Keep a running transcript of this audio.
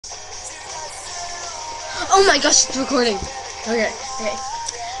Oh my gosh, it's recording. Okay.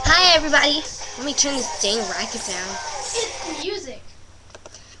 Hi everybody. Let me turn this dang racket down. It's music.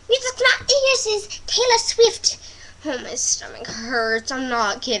 Music's not ears, is Taylor Swift. Oh, my stomach hurts. I'm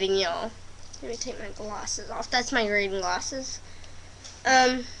not kidding y'all. Let me take my glasses off. That's my reading glasses.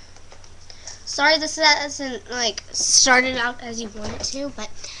 Sorry this hasn't started out as you want it to, but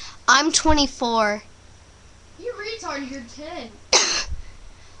I'm 24. You retard, you're 10.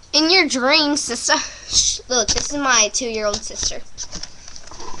 In your dreams, sister. Look, this is my 2-year-old sister.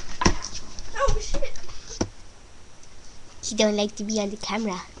 Oh shit. She don't like to be on the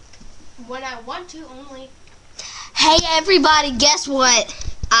camera. When I want to only. Hey everybody, guess what?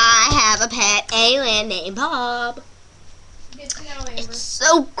 I have a pet alien named Bob. Good to know, Amber. It's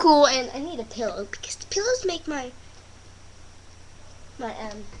so cool, and I need a pillow because the pillows make my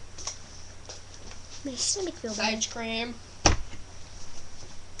stomach feel better. Ice cream.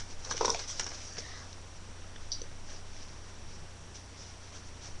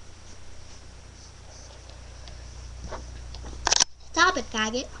 Stop it,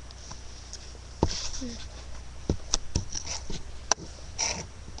 faggot.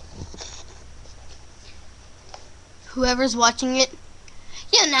 Whoever's watching it,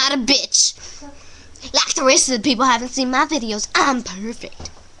 you're not a bitch. Like the rest of the people haven't seen my videos, I'm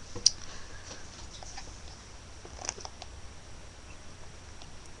perfect.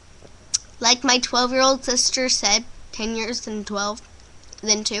 Like my 12-year-old sister said, 10 years than 12,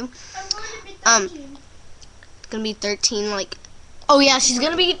 then 2. I'm going to be 13. It's gonna be 13, oh yeah, she's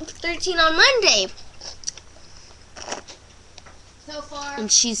gonna be 13 on Monday. So far.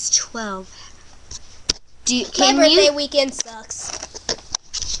 And she's 12. My birthday weekend sucks.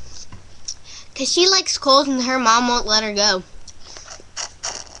 Because she likes cold and her mom won't let her go.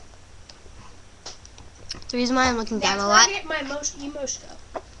 The reason why I'm looking down a lot. That's where I get my most emo stuff.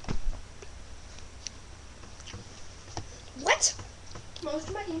 What? Most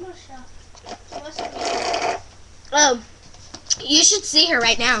of my emo stuff. Oh, you should see her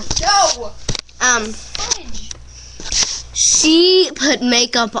right now. No! Fudge. She put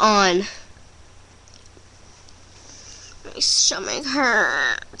makeup on. My stomach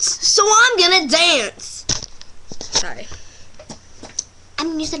hurts. So I'm gonna dance. Sorry.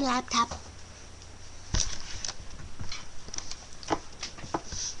 I'm using a laptop.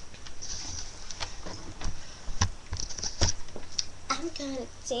 I'm gonna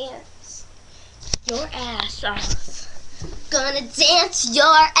dance your ass off. Gonna dance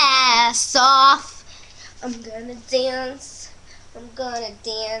your ass off. I'm gonna dance. I'm gonna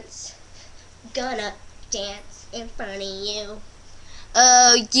dance. Gonna dance in front of you.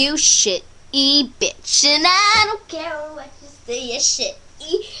 Oh, you shit-y bitch. And I don't care what you say, you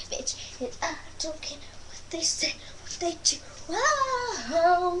shit-y bitch. And I don't care what they say, what they do.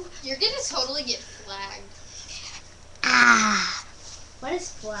 Whoa. You're gonna totally get flagged. Ah. What is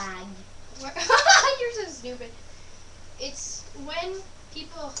flag? You're so stupid. It's when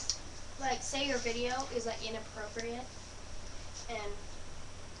people say your video is inappropriate, and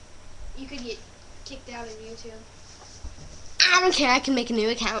you could get kicked out of YouTube. I don't care. I can make a new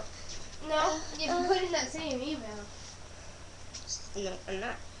account. No, you can put in that same email. No, I'm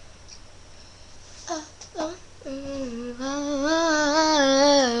not.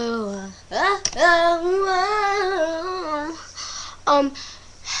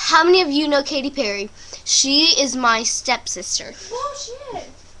 How many of you know Katy Perry? She is my stepsister. Bullshit.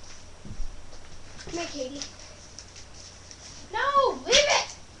 Come here, Katie. No, leave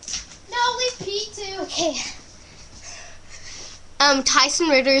it. No, leave Pete too. Okay. Tyson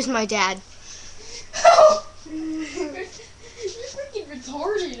Ritter is my dad. You're freaking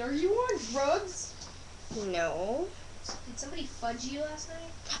retarded. Are you on drugs? No. Did somebody fudge you last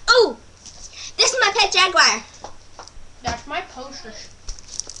night? Oh! This is my pet jaguar. That's my poster.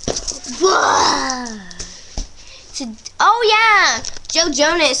 Whoa. Oh yeah! Joe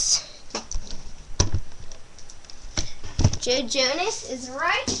Jonas. Joe Jonas is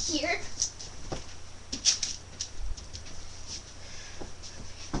right here.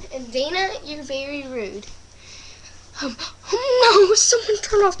 And Dana, you're very rude. Oh no, someone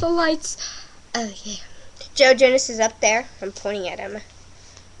turn off the lights. Oh yeah. Joe Jonas is up there. I'm pointing at him.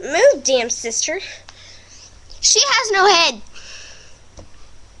 Move, damn sister. She has no head.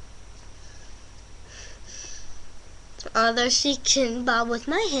 Although she can bob with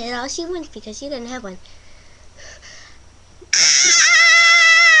my head all she wants because she doesn't have one.